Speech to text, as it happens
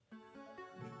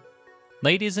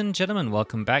Ladies and gentlemen,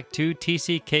 welcome back to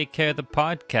TCK Care, the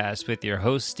podcast with your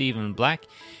host, Stephen Black,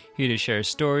 here to share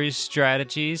stories,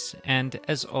 strategies, and,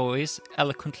 as always,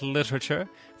 eloquent literature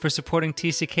for supporting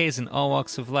TCKs in all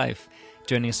walks of life.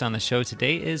 Joining us on the show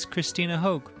today is Christina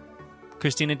Hogue.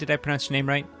 Christina, did I pronounce your name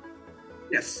right?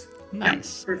 Yes.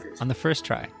 Nice. Yeah, perfect. On the first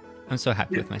try. I'm so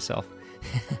happy with myself.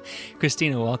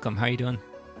 Christina, welcome. How are you doing?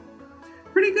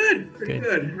 Pretty good. Pretty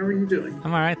good. How are you doing?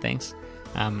 I'm all right, thanks.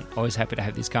 I'm always happy to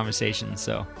have these conversations,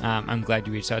 so I'm glad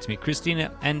you reached out to me.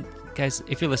 Christina, and guys,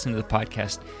 if you're listening to the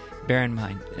podcast, bear in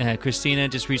mind, Christina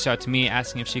just reached out to me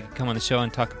asking if she could come on the show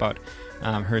and talk about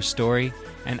her story,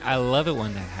 and I love it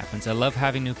when that happens. I love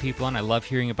having new people on. I love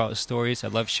hearing about stories. I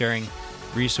love sharing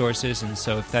resources, and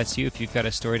so if that's you, if you've got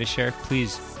a story to share,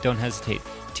 please don't hesitate.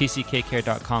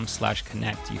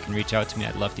 tckcare.com/connect. You can reach out to me.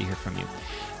 I'd love to hear from you.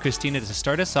 Christina, to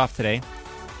start us off today,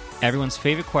 everyone's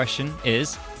favorite question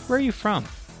is, where are you from?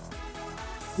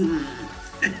 And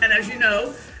as you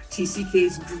know,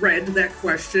 TCKs dread that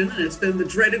question, and it's been the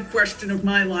dreaded question of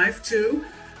my life too.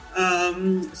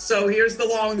 So here's the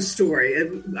long story.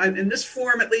 In this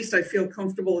form, at least, I feel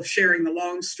comfortable sharing the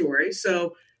long story.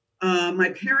 So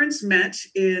my parents met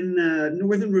in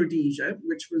northern Rhodesia,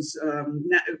 which is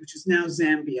now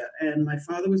Zambia, and my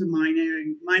father was a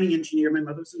mining engineer. My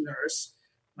mother was a nurse.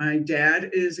 My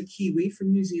dad is a Kiwi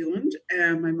from New Zealand,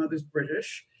 and my mother's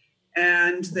British.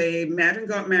 And they met and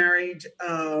got married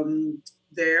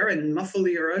there in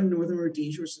Mufulira, northern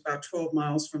Rhodesia, which is about 12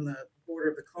 miles from the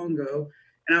border of the Congo.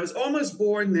 And I was almost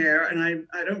born there, and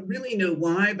I don't really know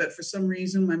why, but for some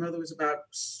reason, my mother was about,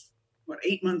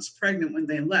 8 months pregnant when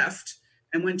they left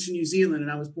and went to New Zealand,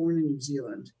 and I was born in New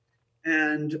Zealand.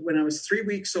 And when I was 3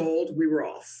 weeks old, we were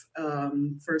off,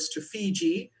 first to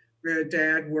Fiji, where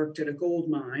Dad worked at a gold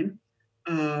mine.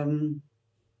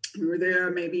 We were there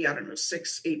maybe,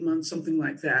 6-8 months, something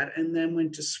like that, and then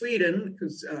went to Sweden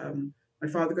because my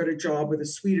father got a job with a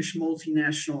Swedish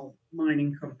multinational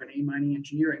mining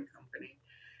engineering company.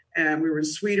 And we were in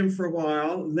Sweden for a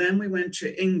while. Then we went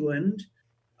to England,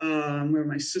 where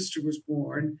my sister was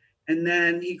born. And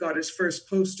then he got his first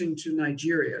posting to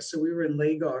Nigeria. So we were in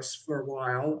Lagos for a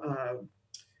while.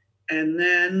 And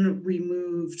then we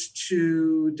moved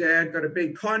to, Dad got a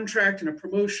big contract and a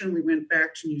promotion. We went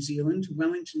back to New Zealand, to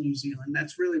Wellington, New Zealand.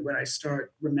 That's really when I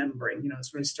start remembering,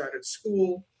 that's when I started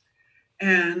school.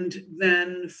 And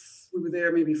then we were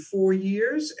there maybe 4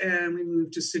 years, and we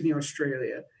moved to Sydney,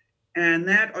 Australia. And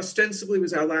that ostensibly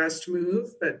was our last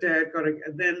move, but Dad got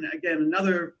then again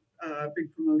another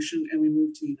big promotion, and we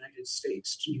moved to the United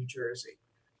States, to New Jersey.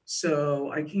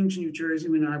 So I came to New Jersey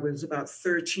when I was about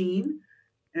 13.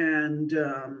 And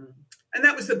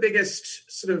that was the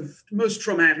biggest, sort of most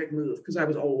traumatic move, because I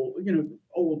was old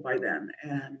by then,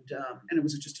 and it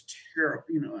was just a terrible,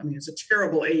 it's a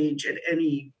terrible age at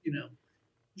any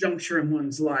juncture in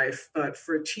one's life. But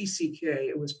for TCK,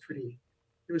 it was pretty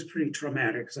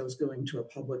traumatic because I was going to a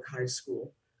public high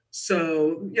school.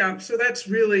 So so that's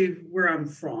really where I'm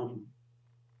from.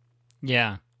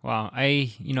 Yeah. Wow,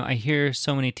 I hear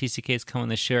so many TCKs come on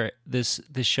this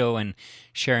show and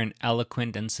share an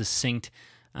eloquent and succinct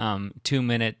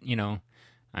 2-minute,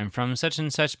 I'm from such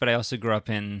and such, but I also grew up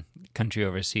in country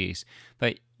overseas.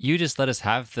 But you just let us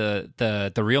have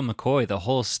the real McCoy, the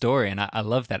whole story, and I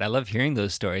love that. I love hearing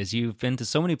those stories. You've been to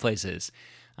so many places,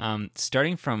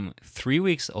 starting from 3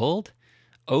 weeks old.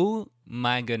 Oh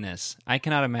my goodness, I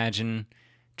cannot imagine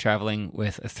traveling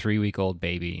with a 3-week-old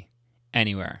baby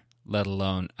anywhere, let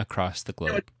alone across the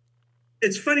globe.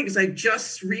 It's funny because I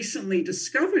just recently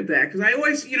discovered that, because I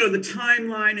always, the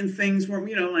timeline and things were,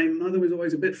 my mother was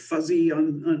always a bit fuzzy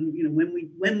on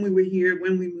when we were here,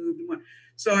 when we moved.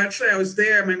 So actually I was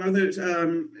there. My mother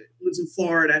lives in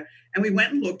Florida, and we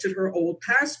went and looked at her old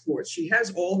passports. She has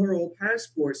all her old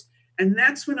passports. And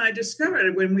that's when I discovered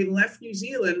it. When we left New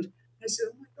Zealand, I said,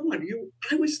 oh my God,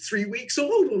 I was 3 weeks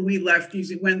old when we left New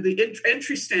Zealand, when the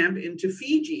entry stamp into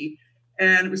Fiji.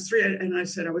 And it was 3, and I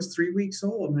said, I was 3 weeks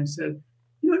old. And I said,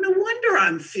 no wonder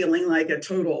I'm feeling like a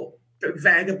total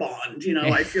vagabond.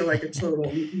 I feel like a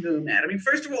total nomad. I mean,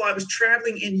 first of all, I was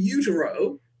traveling in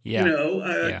utero,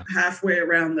 halfway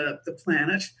around the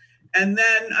planet. And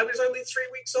then I was only 3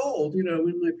 weeks old,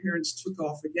 when my parents took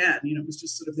off again. It was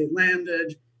just sort of, they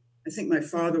landed. I think my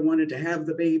father wanted to have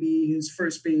the baby, his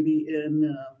first baby,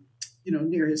 in,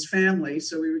 near his family.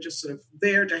 So we were just sort of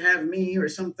there to have me or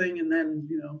something. And then,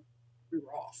 we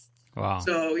were off. Wow.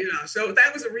 So, so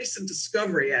that was a recent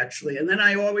discovery, actually. And then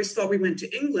I always thought we went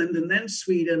to England and then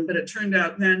Sweden, but it turned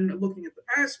out then, looking at the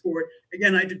passport,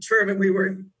 again, I determined we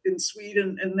were in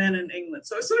Sweden and then in England.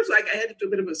 So it's sort of like I had to do a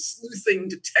bit of a sleuthing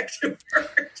detective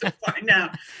work to find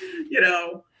out,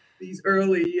 these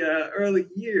early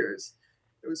years.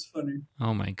 It was funny.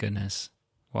 Oh my goodness.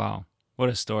 Wow. What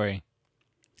a story.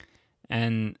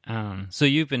 And so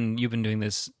you've been doing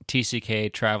this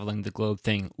TCK traveling the globe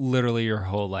thing literally your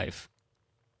whole life.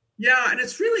 Yeah, and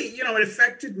it's really, it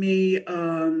affected me.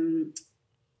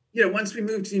 Once we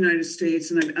moved to the United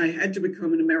States, and I had to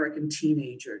become an American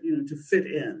teenager, to fit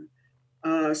in.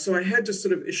 So I had to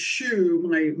sort of eschew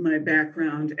my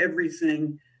background,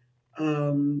 everything,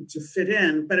 to fit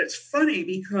in. But it's funny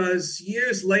because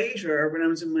years later, when I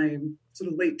was in my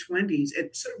sort of late 20s,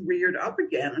 it sort of reared up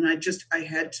again, and I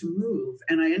had to move,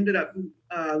 and I ended up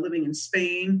living in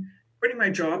Spain, quitting my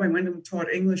job. I went and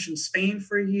taught English in Spain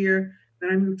for a year. Then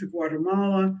I moved to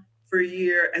Guatemala for a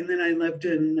year, and then I lived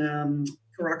in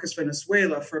Caracas,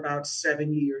 Venezuela, for about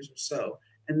 7 years or so,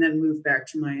 and then moved back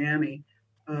to Miami,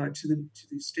 to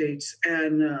the states.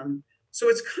 And so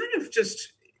it's kind of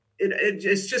just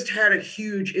it's just had a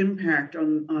huge impact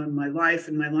on my life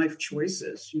and my life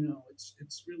choices.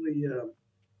 It's really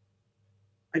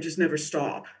I just never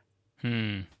stop.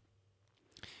 Hmm.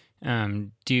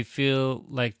 Do you feel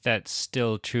like that's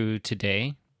still true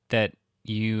today? That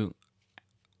you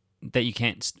that you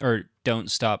can't or don't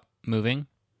stop moving?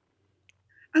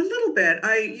 A little bit.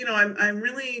 I'm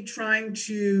really trying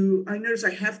to. I notice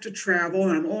I have to travel,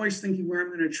 and I'm always thinking where I'm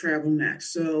going to travel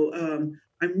next. So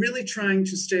I'm really trying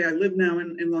to stay. I live now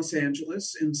in Los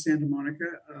Angeles, in Santa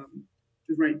Monica,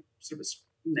 right sort of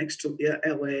next to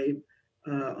LA,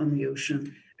 on the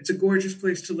ocean. It's a gorgeous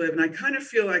place to live, and I kind of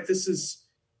feel like this is.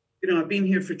 I've been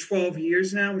here for 12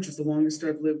 years now, which is the longest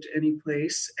I've lived any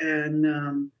place,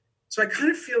 and so I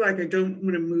kind of feel like I don't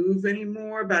want to move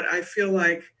anymore. But I feel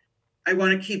like I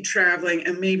want to keep traveling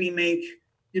and maybe make,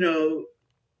 you know,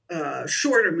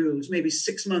 shorter moves, maybe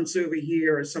 6 months over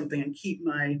here or something, and keep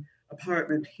my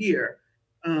apartment here.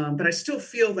 But I still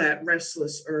feel that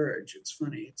restless urge. It's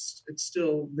funny. It's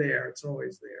still there. It's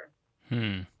always there.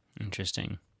 Hmm.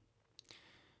 Interesting.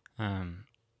 Um,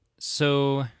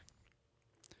 so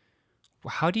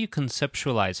how do you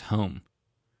conceptualize home,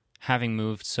 having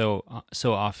moved so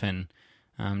often,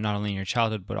 not only in your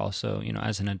childhood but also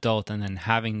as an adult, and then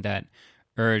having that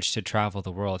urge to travel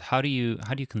the world? How do you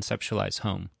conceptualize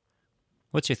home?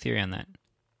 What's your theory on that?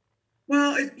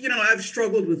 Well, I've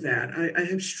struggled with that. I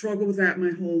have struggled with that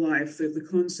my whole life. The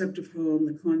concept of home,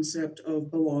 the concept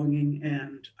of belonging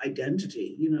and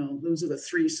identity. Those are the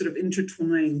three sort of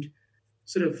intertwined,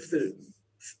 sort of the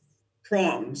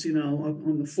prongs,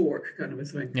 on the fork, kind of a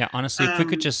thing. Yeah, honestly, if we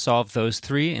could Um, just solve those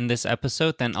three in this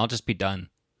episode, then I'll just be done.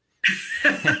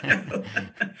 and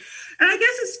I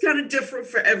guess it's kind of different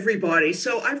for everybody.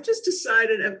 So I've just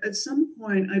decided at some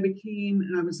point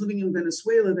and I was living in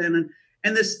Venezuela then,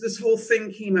 and this whole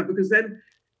thing came up because then,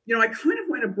 I kind of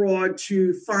went abroad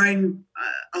to find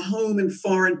a home in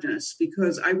foreignness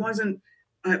because I was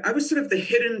sort of the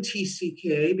hidden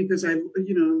TCK because I,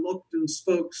 looked and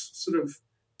spoke sort of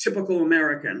typical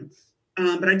American.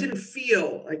 But I didn't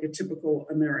feel like a typical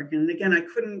American. And again, I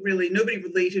couldn't really, nobody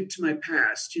related to my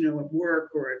past, at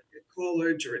work or at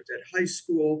college or at high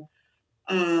school,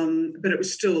 but it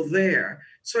was still there.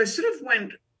 So I sort of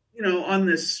went, on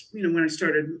this, when I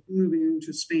started moving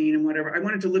into Spain and whatever, I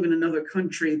wanted to live in another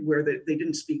country where they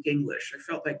didn't speak English. I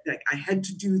felt like that I had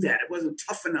to do that. It wasn't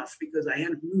tough enough because I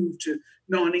hadn't moved to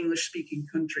non-English speaking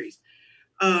countries.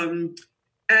 Um,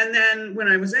 and then when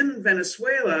I was in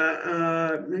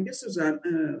Venezuela, I guess it was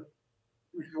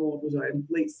how old was I?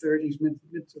 Late 30s, mid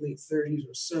to late 30s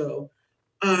or so.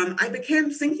 I began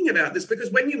thinking about this because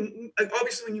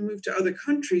obviously when you move to other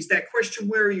countries, that question,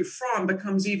 where are you from,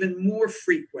 becomes even more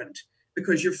frequent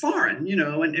because you're foreign,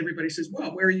 and everybody says,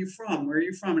 well, where are you from? Where are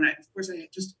you from? And of course, I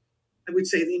would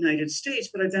say the United States,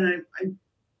 but then I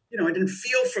didn't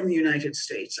feel from the United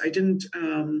States. I didn't,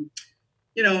 and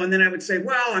then I would say,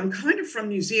 well, I'm kind of from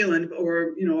New Zealand,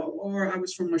 or I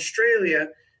was from Australia.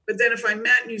 But then if I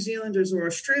met New Zealanders or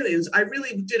Australians, I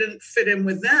really didn't fit in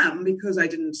with them because I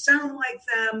didn't sound like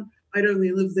them. I'd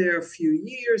only lived there a few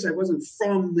years. I wasn't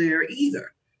from there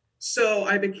either. So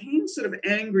I became sort of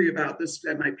angry about this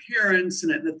at my parents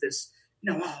and that this,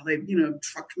 they,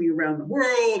 trucked me around the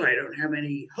world. I don't have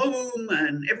any home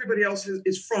and everybody else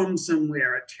is from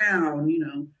somewhere, a town,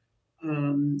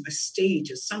 a state,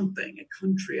 a something, a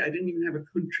country. I didn't even have a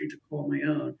country to call my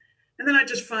own. And then I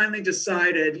just finally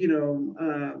decided,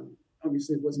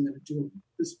 obviously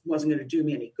this wasn't going to do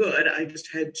me any good. I just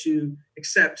had to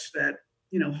accept that,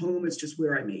 home is just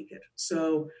where I make it.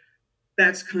 So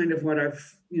that's kind of what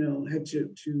I've, had to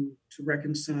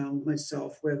reconcile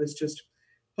myself with. It's just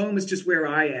home is just where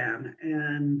I am,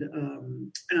 and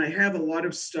I have a lot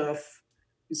of stuff.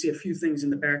 You see a few things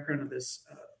in the background of this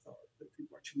that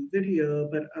people are watching the video,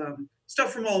 but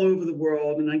stuff from all over the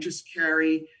world. And I just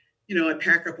carry, I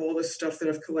pack up all this stuff that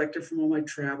I've collected from all my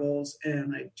travels,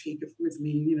 and I take it with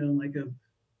me, like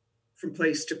from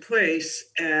place to place.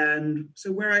 And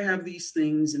so where I have these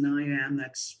things and I am,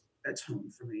 that's home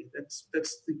for me. That's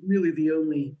really the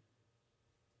only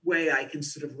way I can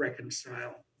sort of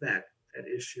reconcile that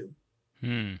issue.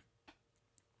 Hmm.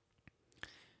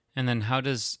 And then how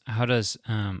does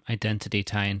identity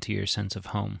tie into your sense of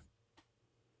home?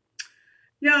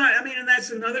 Yeah, I mean, and that's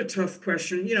another tough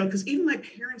question, because even my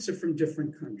parents are from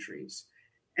different countries.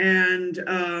 And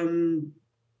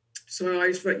so I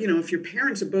always thought, if your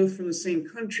parents are both from the same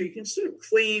country, you can sort of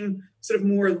claim sort of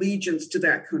more allegiance to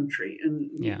that country.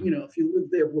 And, Yeah. if you live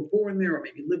there, were born there, or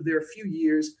maybe lived there a few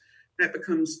years, that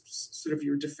becomes sort of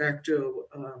your de facto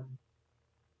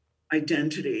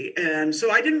identity. And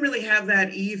so I didn't really have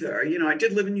that either. I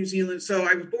did live in New Zealand. So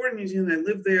I was born in New Zealand. I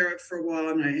lived there for a while,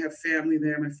 and I have family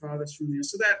there. My father's from there.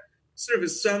 So that sort of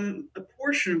is a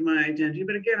portion of my identity.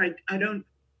 But again, I don't,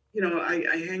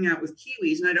 I hang out with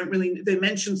Kiwis, and I don't really, they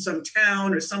mention some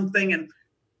town or something, and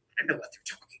I don't know what they're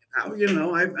talking about.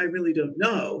 I really don't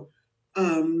know.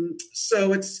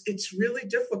 So it's really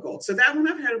difficult. So that one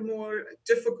I've had a more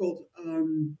difficult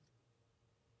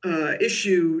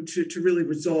issue to really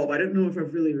resolve. I don't know if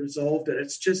I've really resolved it.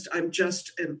 It's just I'm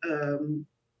just a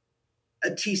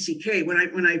TCK. When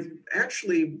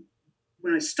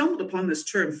I stumbled upon this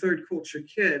term third culture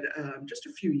kid just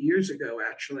a few years ago,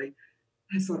 actually,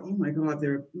 I thought, oh my God,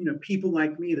 there are people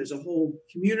like me. There's a whole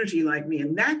community like me,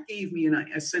 and that gave me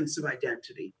a sense of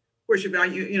identity. Of course,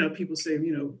 people say,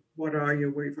 what are you?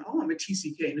 Where are you from? Oh, I'm a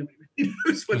TCK. Nobody really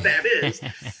knows what that is,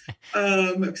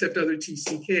 except other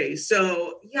TCK.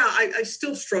 So yeah, I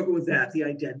still struggle with that, the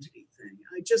identity thing.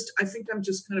 I think I'm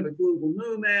just kind of a global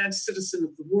nomad, citizen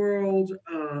of the world.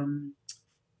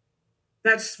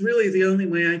 That's really the only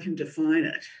way I can define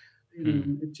it.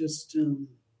 It just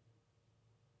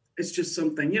it's just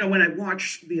something. When I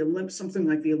watch something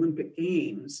like the Olympic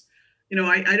Games,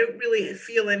 I don't really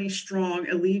feel any strong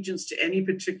allegiance to any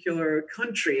particular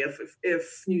country.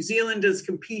 If New Zealand is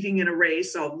competing in a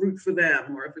race, I'll root for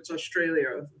them, or if it's Australia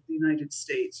or the United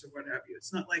States or what have you.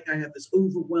 It's not like I have this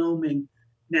overwhelming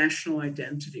national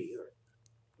identity or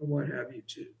what have you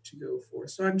to go for.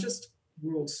 So I'm just a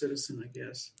world citizen, I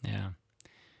guess. Yeah.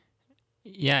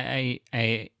 Yeah,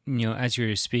 I, as you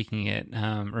were speaking, it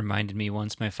reminded me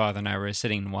once my father and I were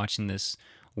sitting and watching this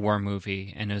war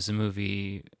movie, and it was a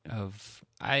movie of,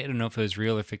 I don't know if it was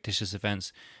real or fictitious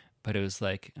events, but it was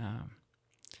like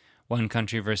one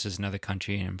country versus another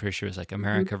country, and I'm pretty sure it was like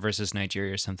America versus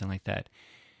Nigeria or something like that.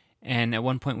 And at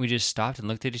one point we just stopped and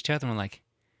looked at each other and we're like,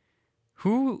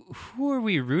 who are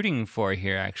we rooting for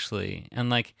here, actually? And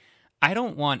like, I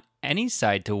don't want any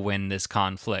side to win this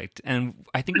conflict, and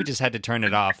I think we just had to turn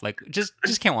it off. Like, just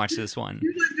can't watch this one.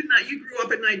 You grew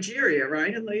up in Nigeria,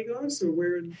 right? In Lagos, or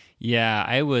where? Yeah,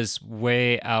 I was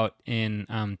way out in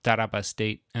Taraba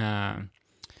State,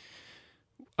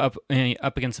 up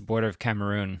against the border of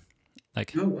Cameroon.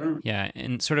 Like, oh wow, yeah,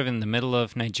 and sort of in the middle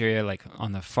of Nigeria, like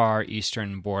on the far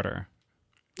eastern border.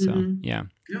 So yeah,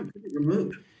 pretty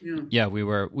remote. Yeah,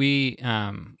 we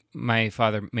my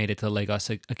father made it to Lagos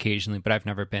occasionally, but I've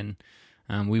never been.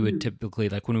 We would typically,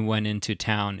 like when we went into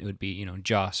town, it would be,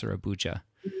 Jos or Abuja.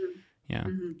 Yeah.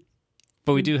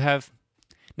 But we do have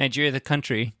Nigeria, the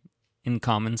country, in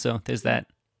common, so there's that.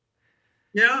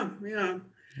 Yeah. And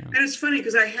it's funny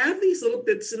because I have these little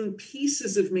bits and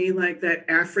pieces of me, like that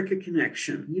Africa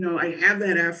connection. I have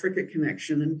that Africa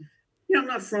connection, and I'm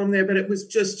not from there, but it was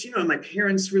just, my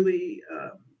parents really,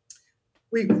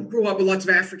 we grew up with lots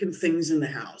of African things in the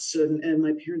house, and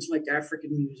my parents liked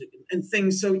African music and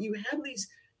things. So you have these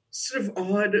sort of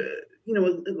odd,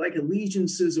 like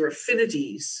allegiances or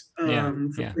affinities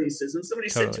for places. And somebody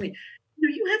said to me,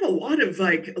 you have a lot of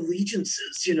like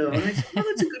allegiances, and I said, well,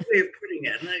 that's a good way of putting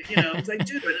it. And I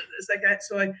do, but it's like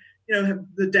so I, have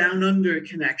the down under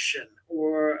connection,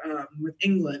 or with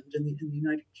England and the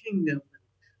United Kingdom.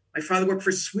 My father worked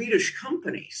for a Swedish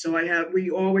company, so we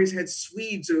always had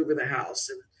Swedes over the house.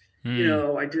 And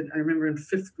I remember in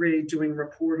 5th grade doing a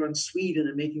report on Sweden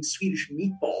and making Swedish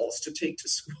meatballs to take to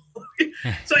school.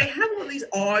 So I have all these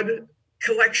odd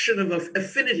collection of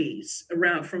affinities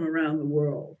from around the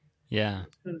world. Yeah,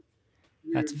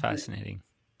 that's fascinating.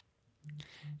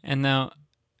 And now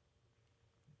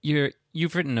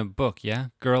you've written a book,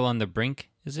 yeah? Girl on the Brink,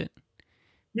 is it?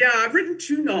 Yeah, I've written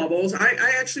 2 novels.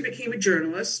 I actually became a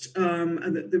journalist.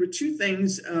 And there were 2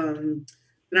 things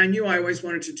that I knew I always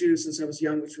wanted to do since I was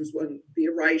young, which was one, be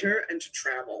a writer and to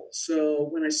travel. So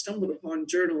when I stumbled upon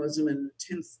journalism in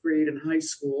 10th grade in high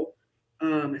school,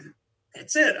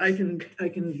 that's it. I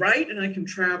can write and I can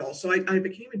travel. So I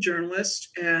became a journalist,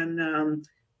 and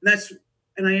that's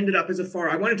and I ended up as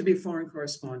I wanted to be a foreign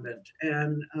correspondent,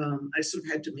 and I sort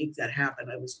of had to make that happen.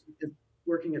 I was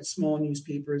working at small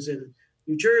newspapers in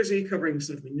New Jersey, covering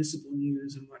sort of municipal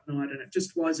news and whatnot, and it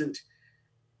just wasn't.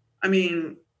 I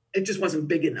mean, it just wasn't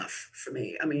big enough for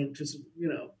me. I mean, just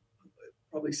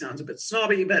probably sounds a bit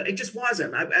snobby, but it just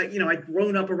wasn't. I'd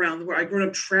grown up around the world. I'd grown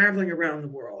up traveling around the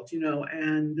world,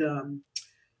 and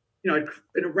I'd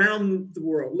been around the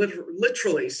world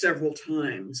literally several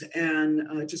times, and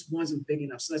it just wasn't big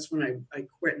enough. So that's when I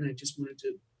quit, and I just wanted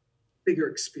to bigger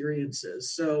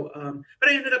experiences. So, but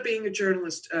I ended up being a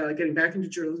journalist, getting back into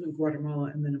journalism in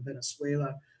Guatemala and then in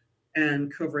Venezuela,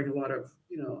 and covering a lot of,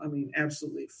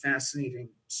 absolutely fascinating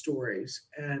stories.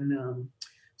 And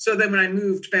so then when I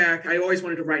moved back, I always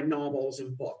wanted to write novels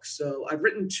and books. So I've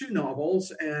written two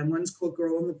novels, and one's called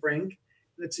Girl on the Brink.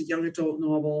 It's a young adult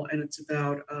novel, and it's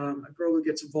about a girl who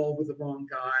gets involved with the wrong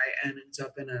guy and ends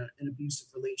up in an abusive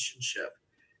relationship.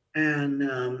 And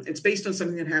it's based on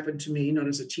something that happened to me, not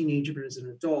as a teenager, but as an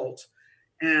adult.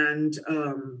 And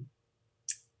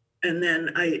and then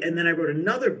I wrote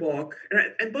another book,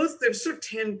 and both of them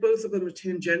are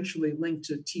tangentially linked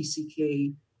to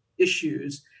TCK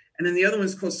issues. And then the other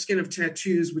one's called Skin of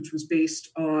Tattoos, which was based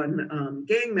on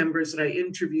gang members that I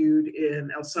interviewed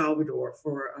in El Salvador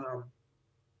for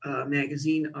a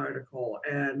magazine article.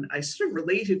 And I sort of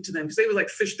related to them because they were like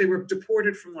fish. They were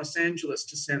deported from Los Angeles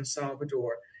to San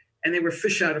Salvador, and they were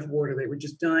fish out of water. They were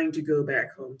just dying to go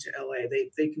back home to LA.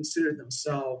 They considered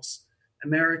themselves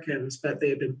Americans, but they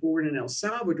had been born in El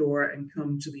Salvador and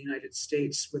come to the United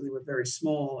States when they were very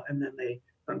small. And then they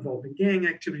got involved in gang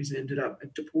activities and ended up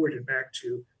deported back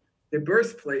to their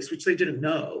birthplace, which they didn't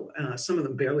know. Some of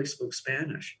them barely spoke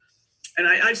Spanish. And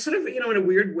I sort of, in a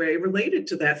weird way, related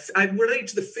to that. I related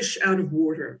to the fish out of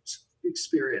water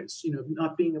experience,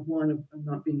 not being of one and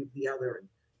not being of the other,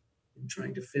 and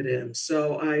trying to fit in.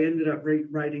 So I ended up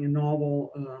writing a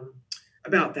novel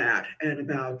about that, and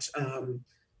about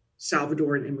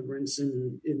Salvadoran immigrants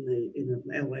in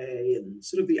LA, and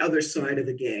sort of the other side of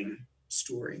the gang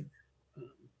story.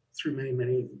 Through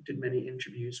did many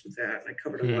interviews with that. I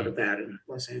covered a lot of that in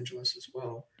Los Angeles as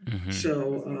well. Mm-hmm.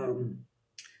 So,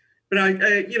 but I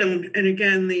and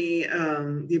again, the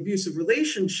abusive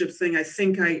relationship thing, I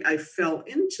think I fell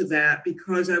into that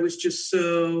because I was just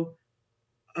so,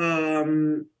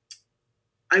 I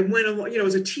went along,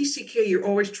 as a TCK, you're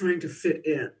always trying to fit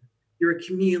in. You're a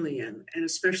chameleon. And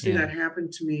especially that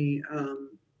happened to me,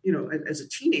 as a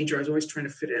teenager. I was always trying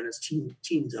to fit in, as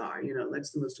teens are. That's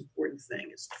the most important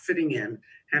thing, is fitting in,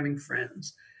 having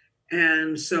friends.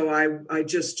 And so I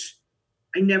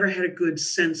never had a good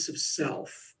sense of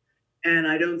self. And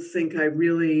I don't think I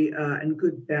really, and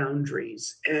good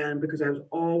boundaries. And because I was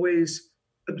always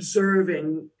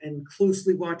observing and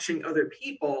closely watching other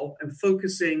people and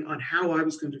focusing on how I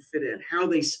was going to fit in, how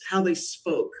they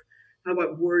spoke,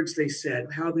 what words they said,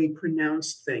 how they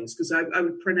pronounced things. Because I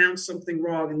would pronounce something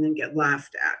wrong and then get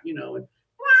laughed at, and what,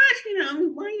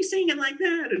 why are you saying it like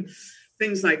that? And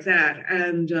things like that.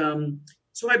 And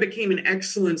so I became an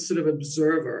excellent sort of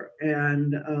observer.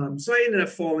 And so I ended up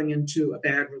falling into a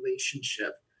bad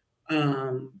relationship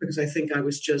because I think I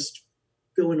was just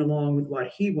going along with what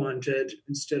he wanted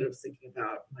instead of thinking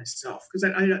about myself. Because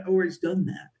I'd always done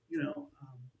that,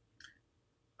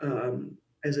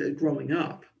 as growing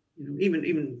up.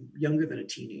 Even younger than a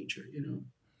teenager,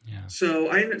 Yeah.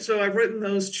 So I've written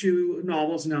those two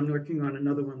novels, and I'm working on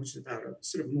another one, which is about a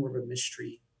sort of more of a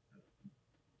mystery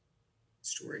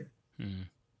story. Hmm.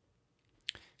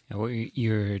 Yeah, well,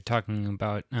 you're talking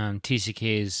about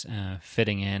TCK's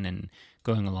fitting in and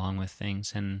going along with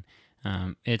things, and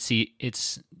it's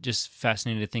just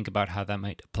fascinating to think about how that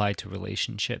might apply to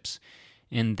relationships,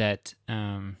 in that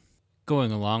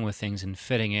going along with things and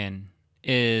fitting in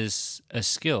is a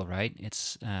skill, right?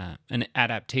 It's an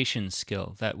adaptation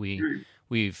skill that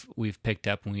we've picked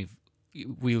up, and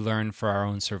we learn for our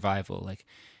own survival. Like,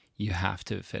 you have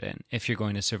to fit in if you're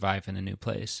going to survive in a new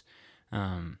place.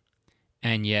 And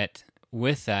yet,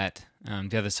 with that,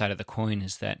 the other side of the coin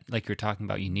is that, like you're talking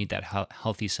about, you need that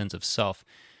healthy sense of self,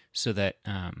 so that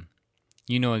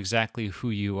you know exactly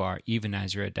who you are, even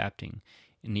as you're adapting,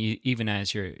 and even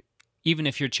if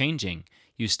you're changing,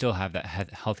 you still have that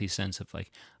healthy sense of,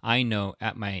 like, I know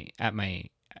at my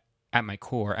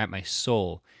core, at my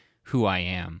soul, who I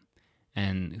am,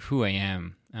 and who I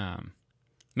am.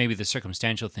 Maybe the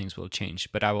circumstantial things will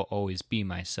change, but I will always be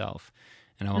myself,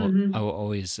 and I will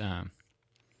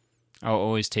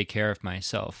always take care of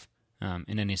myself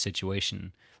in any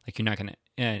situation. Like you're not going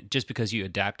to, just because you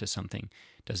adapt to something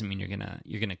doesn't mean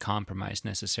you're going to compromise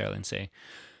necessarily and say,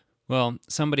 well,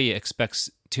 somebody expects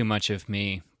too much of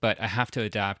me, but I have to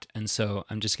adapt. And so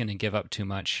I'm just going to give up too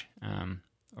much,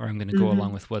 or I'm going to go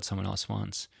along with what someone else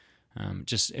wants.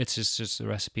 It's just a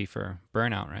recipe for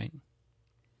burnout, right?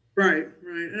 Right,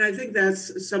 right. And I think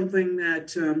that's something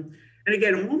that, and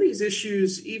again, all these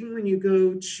issues, even when you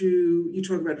go to, you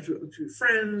talk about it to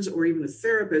friends or even a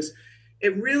therapist,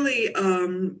 it really,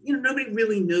 nobody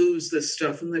really knows this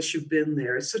stuff unless you've been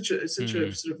there. It's such a sort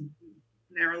of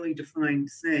narrowly defined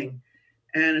thing.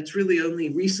 And it's really only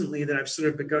recently that I've sort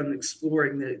of begun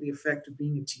exploring the effect of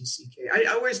being a TCK. I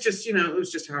always just, it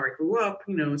was just how I grew up.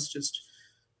 It's just,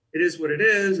 it is what it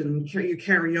is, and you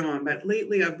carry on. But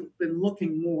lately, I've been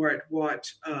looking more at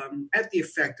at the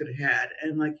effect that it had.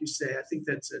 And like you say, I think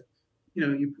that's it.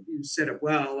 You said it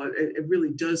well. It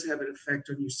really does have an effect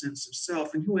on your sense of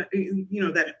self and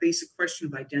that basic question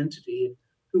of identity.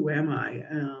 Who am I?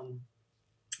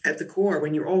 At the core,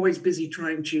 when you're always busy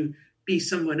trying to be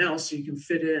someone else so you can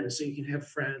fit in, so you can have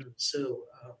friends. So,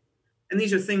 and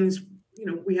these are things,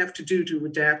 we have to do to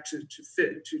adapt to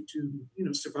fit,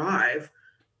 to survive.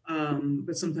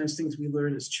 But sometimes things we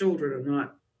learn as children are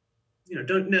not,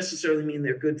 don't necessarily mean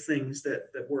they're good things that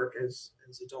work as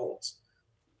adults.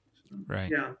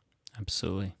 Right. Yeah.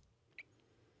 Absolutely.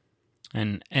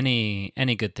 And any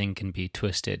good thing can be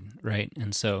twisted, right?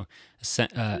 And so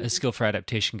a skill for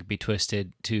adaptation can be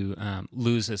twisted to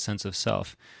lose a sense of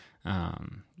self. Well,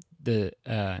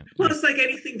 it's like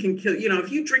anything can kill.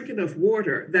 If you drink enough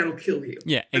water, that'll kill you.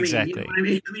 Yeah, exactly. I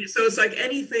mean, so it's like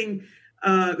anything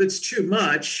that's too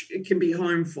much, it can be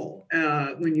harmful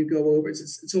when you go over.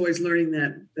 It's always learning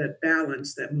that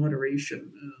balance, that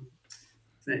moderation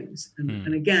things.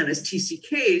 And again, as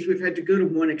TCKs, we've had to go to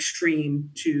one extreme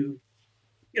to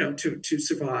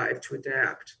survive, to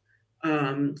adapt.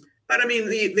 But I mean,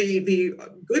 the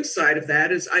good side of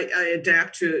that is I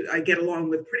adapt to, I get along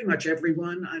with pretty much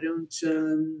everyone. I don't,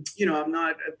 I'm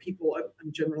not people,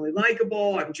 I'm generally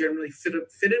likable. I'm generally fit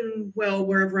in well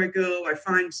wherever I go. I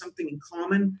find something in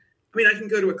common. I mean, I can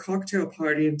go to a cocktail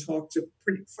party and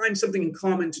find something in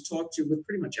common to talk to with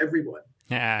pretty much everyone.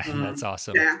 Yeah, that's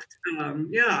awesome. Adapt.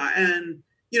 And,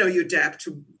 you adapt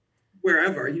to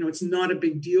wherever, it's not a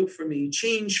big deal for me.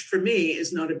 Change for me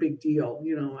is not a big deal.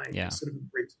 I sort of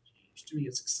embrace change. To me,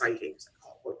 it's exciting. It's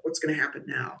like, what's going to happen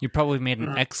now? You probably made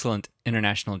an excellent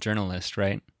international journalist,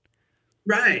 right?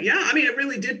 Right. Yeah. I mean, it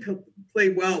really did play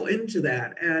well into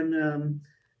that. And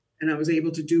I was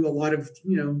able to do a lot of,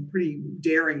 pretty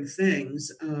daring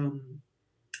things,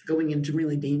 going into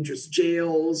really dangerous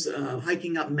jails,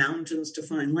 hiking up mountains to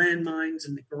find landmines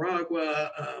in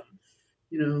Nicaragua,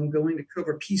 going to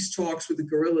cover peace talks with the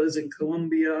guerrillas in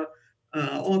Colombia,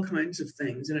 all kinds of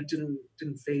things. And it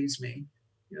didn't faze me.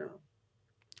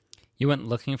 You went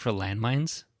looking for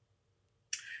landmines?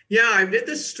 Yeah, I did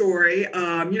this story.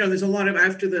 There's a lot of,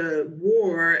 after the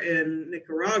war in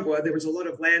Nicaragua, there was a lot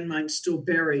of landmines still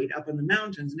buried up in the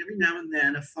mountains. And every now and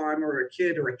then a farmer or a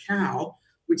kid or a cow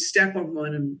would step on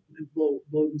one and blow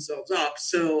themselves up.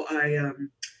 So I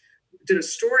did a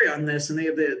story on this, and they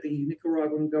have the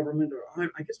Nicaraguan government, or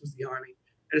I guess it was the army,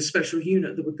 had a special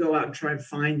unit that would go out and try and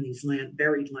find these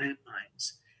buried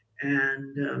landmines.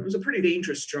 And it was a pretty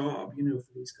dangerous job,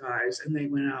 for these guys. And they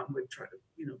went out and would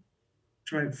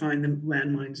try and find them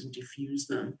landmines and defuse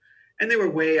them. And they were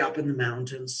way up in the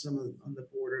mountains, some of on the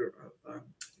border of,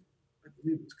 I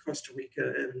believe it was Costa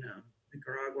Rica and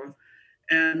Nicaragua.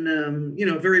 And,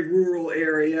 very rural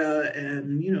area.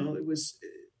 And, it was,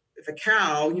 if a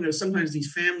cow, sometimes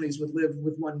these families would live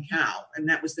with one cow, and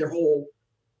that was their whole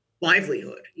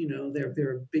livelihood,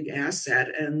 their big asset,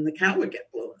 and the cow would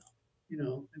get blown up,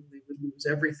 and they would lose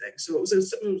everything. So it was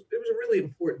a really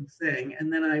important thing.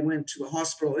 And then I went to a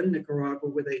hospital in Nicaragua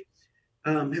where they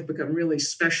have become really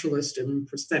specialist in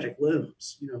prosthetic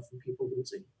limbs, from people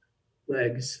losing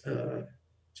legs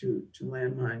to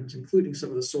landmines, including some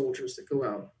of the soldiers that go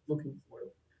out looking for them.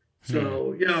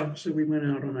 So so we went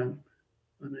out on a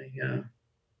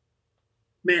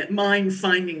mine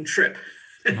finding trip.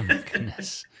 Oh my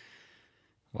goodness!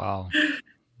 Wow,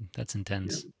 that's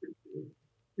intense.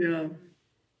 Yeah.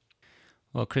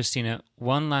 Well, Christina,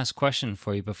 one last question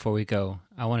for you before we go.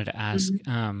 I wanted to ask,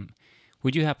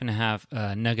 would you happen to have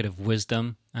a nugget of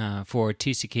wisdom for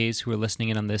TCKs who are listening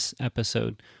in on this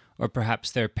episode, or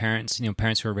perhaps their parents,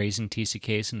 parents who are raising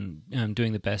TCKs and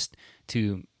doing the best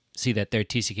to see that their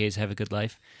TCKs have a good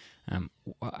life?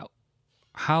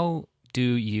 How do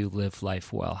you live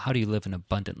life well? How do you live an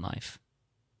abundant life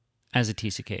as a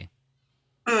TCK?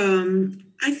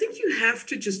 I think you have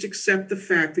to just accept the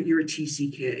fact that you're a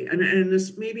TCK, and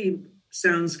this maybe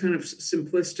sounds kind of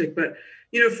simplistic, but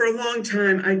for a long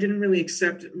time, I didn't really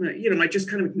accept my, I just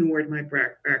kind of ignored my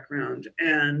background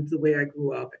and the way I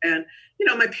grew up. And,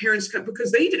 my parents,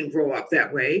 because they didn't grow up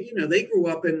that way, they grew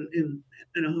up in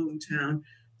a hometown.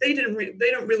 They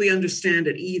don't really understand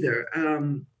it either.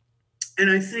 And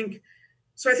I think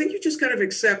you just kind of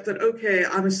accept that, okay,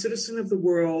 I'm a citizen of the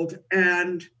world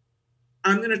and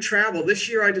I'm going to travel. This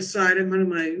year, I decided, one of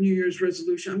my New Year's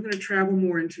resolution, I'm going to travel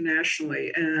more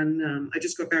internationally. And I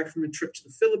just got back from a trip to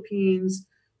the Philippines.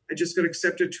 I just got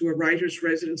accepted to a writer's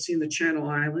residency in the Channel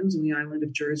Islands in the island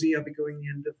of Jersey. I'll be going the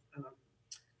end of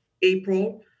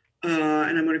April.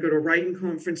 And I'm going to go to a writing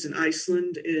conference in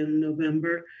Iceland in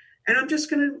November. And I'm just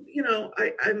going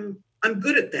to, I'm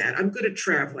good at that. I'm good at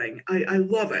traveling. I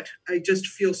love it. I just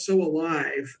feel so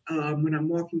alive when I'm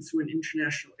walking through an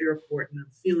international airport and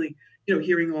I'm feeling,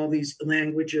 hearing all these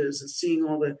languages and seeing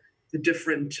all the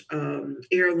different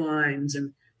airlines.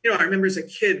 And, I remember as a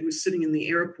kid who was sitting in the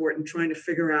airport and trying to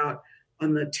figure out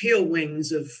on the tail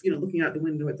wings of, looking out the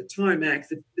window at the tarmac,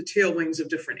 the tail wings of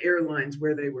different airlines,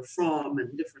 where they were from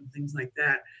and different things like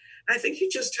that. And I think you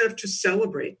just have to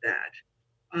celebrate that.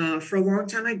 For a long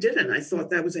time, I didn't. I thought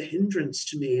that was a hindrance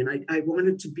to me. And I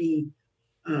wanted to be,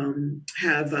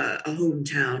 have a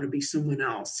hometown or be someone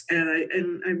else.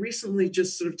 And I recently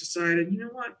just sort of decided,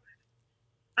 what?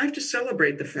 I have to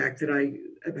celebrate the fact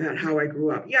about how I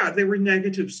grew up. Yeah, there were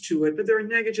negatives to it, but there are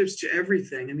negatives to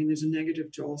everything. I mean, there's a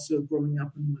negative to also growing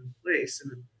up in one place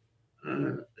in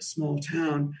a small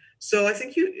town. So I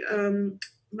think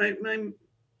my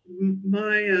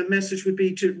message would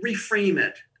be to reframe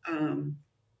it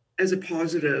as a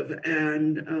positive,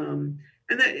 and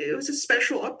that it was a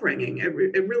special upbringing. It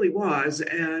really was,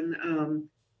 and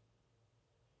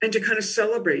to kind of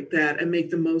celebrate that and make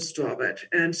the most of it.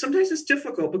 And sometimes it's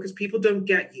difficult because people don't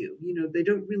get you. They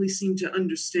don't really seem to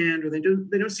understand, or they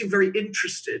don't seem very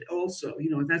interested. Also,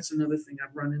 that's another thing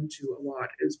I've run into a lot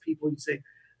is people who say,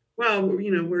 "Well,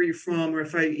 where are you from?" Or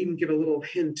if I even give a little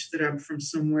hint that I'm from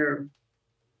somewhere,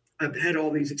 I've had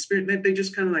all these experiences. They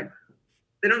just kind of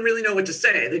they don't really know what to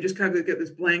say. They just kind of get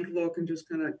this blank look and just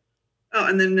kind of, oh,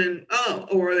 and then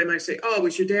or they might say, "Oh,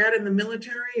 was your dad in the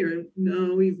military?" Or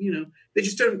no, they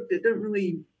just can't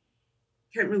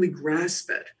really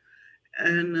grasp it,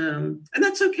 and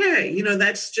that's okay.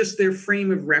 That's just their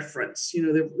frame of reference.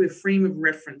 Their frame of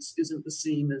reference isn't the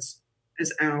same as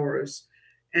ours,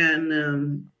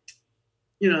 and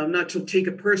not to take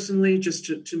it personally, just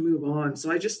to move on.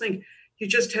 So I just think you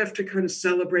just have to kind of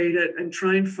celebrate it and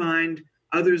try and find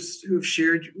others who have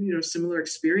shared, similar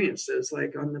experiences,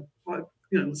 like on the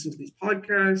listen to these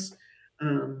podcasts,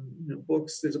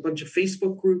 books. There's a bunch of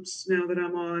Facebook groups now that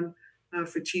I'm on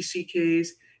for TCKs.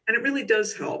 And it really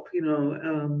does help,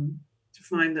 to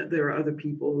find that there are other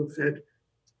people who've had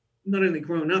not only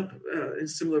grown up in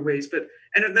similar ways,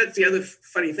 and that's the other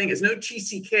funny thing is no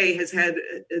TCK has had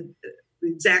the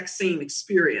exact same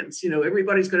experience.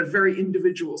 Everybody's got a very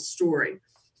individual story.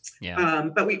 Yeah.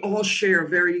 But we all share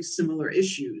very similar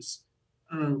issues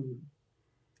and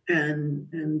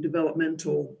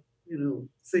developmental,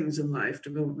 things in life,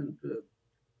 development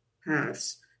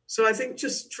paths. So I think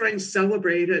just try and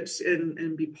celebrate it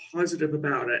and be positive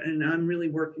about it. And I'm really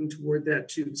working toward that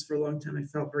too, because for a long time I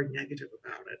felt very negative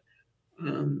about it.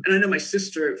 And I know my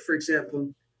sister, for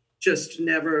example, just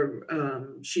never,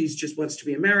 she's just wants to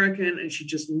be American and she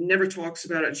just never talks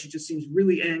about it. And she just seems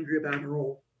really angry about her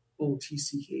whole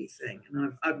TCK thing.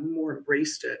 And I've more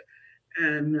embraced it.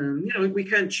 And, we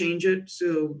can't change it.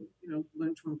 So,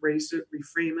 learn to embrace it,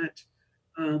 reframe it,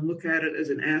 look at it as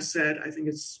an asset. I think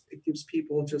it gives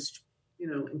people just,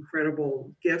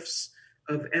 incredible gifts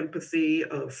of empathy,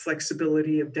 of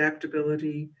flexibility,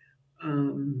 adaptability,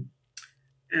 and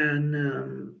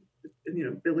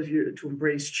ability to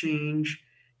embrace change,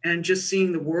 and just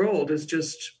seeing the world as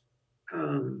just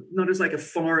not as like a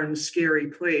foreign, scary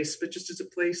place, but just as a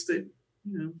place that,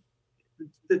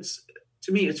 that's,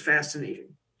 to me, it's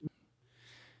fascinating.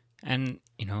 And,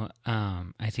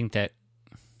 I think that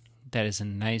is a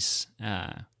nice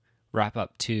wrap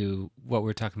up to what we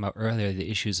were talking about earlier, the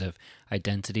issues of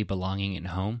identity, belonging, and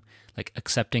home, like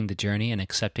accepting the journey and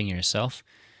accepting yourself.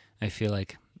 I feel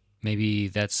like maybe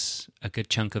that's a good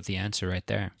chunk of the answer right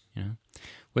there,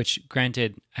 which,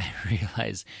 granted, I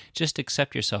realize just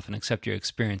accept yourself and accept your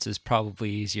experience is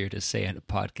probably easier to say on a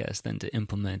podcast than to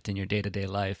implement in your day-to-day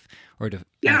life or to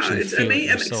actually feel it in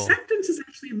your soul. Acceptance is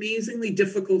actually an amazingly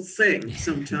difficult thing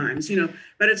sometimes,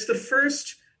 but it's the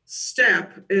first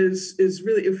step is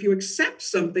really, if you accept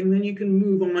something, then you can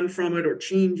move on from it or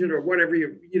change it or whatever.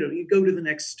 You go to the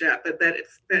next step.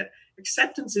 That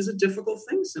acceptance is a difficult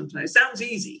thing sometimes. It sounds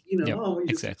easy, Yep, oh, you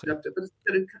just exactly. accept it, but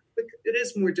it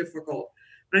is more difficult.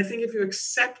 And I think if you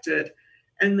accept it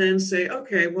and then say,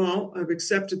 okay, well, I've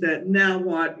accepted that. Now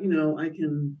what?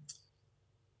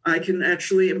 I can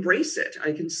actually embrace it.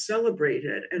 I can celebrate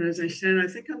it. And as I said, I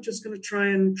think I'm just going to try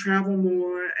and travel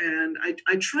more. And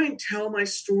I try and tell my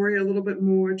story a little bit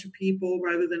more to people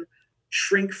rather than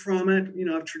shrink from it.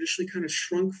 I've traditionally kind of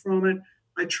shrunk from it.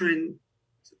 I try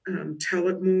and tell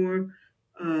it more.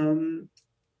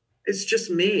 It's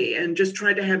just me, and just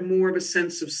try to have more of a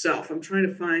sense of self. I'm trying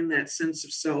to find that sense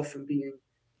of self in being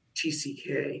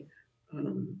TCK,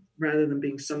 rather than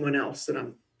being someone else that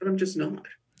I'm just not.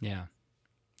 Yeah.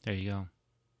 There you go.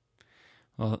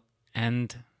 Well,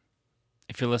 and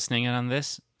if you're listening in on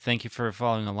this, thank you for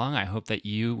following along. I hope that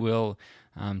you will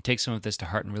take some of this to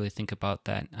heart and really think about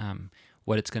that,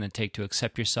 what it's going to take to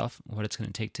accept yourself, what it's going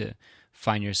to take to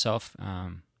find yourself,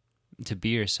 to be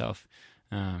yourself.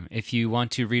 If you want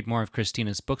to read more of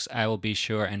Christina's books, I will be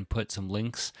sure and put some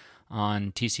links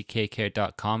on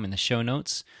tckcare.com in the show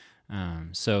notes.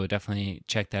 So definitely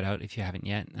check that out if you haven't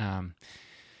yet.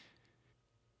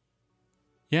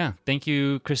 Yeah, thank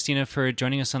you, Christina, for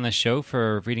joining us on the show,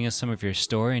 for reading us some of your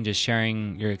story and just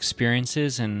sharing your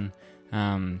experiences and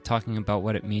talking about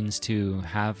what it means to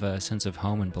have a sense of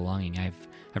home and belonging.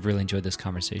 I've really enjoyed this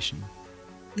conversation.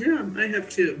 Yeah, I have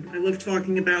too. I love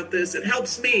talking about this. It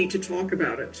helps me to talk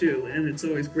about it too, and it's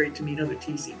always great to meet other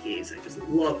TCKs. I just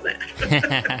love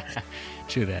that.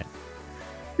 True that.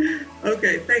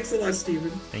 Okay, thanks a lot,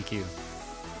 Stephen. Thank you.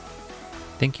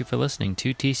 Thank you for listening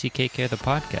to TCK Care, the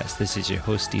podcast. This is your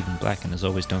host, Stephen Black, and as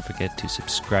always, don't forget to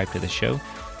subscribe to the show,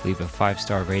 leave a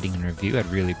 5-star rating and review. I'd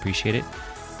really appreciate it.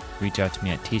 Reach out to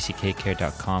me at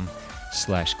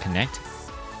tckcare.com/connect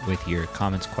with your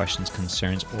comments, questions,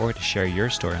 concerns, or to share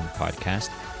your story on the podcast.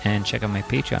 And check out my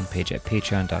Patreon page at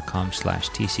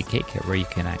patreon.com/tckcare, where you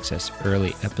can access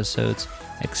early episodes,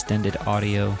 extended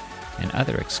audio, and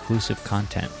other exclusive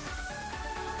content.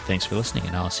 Thanks for listening,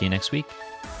 and I'll see you next week.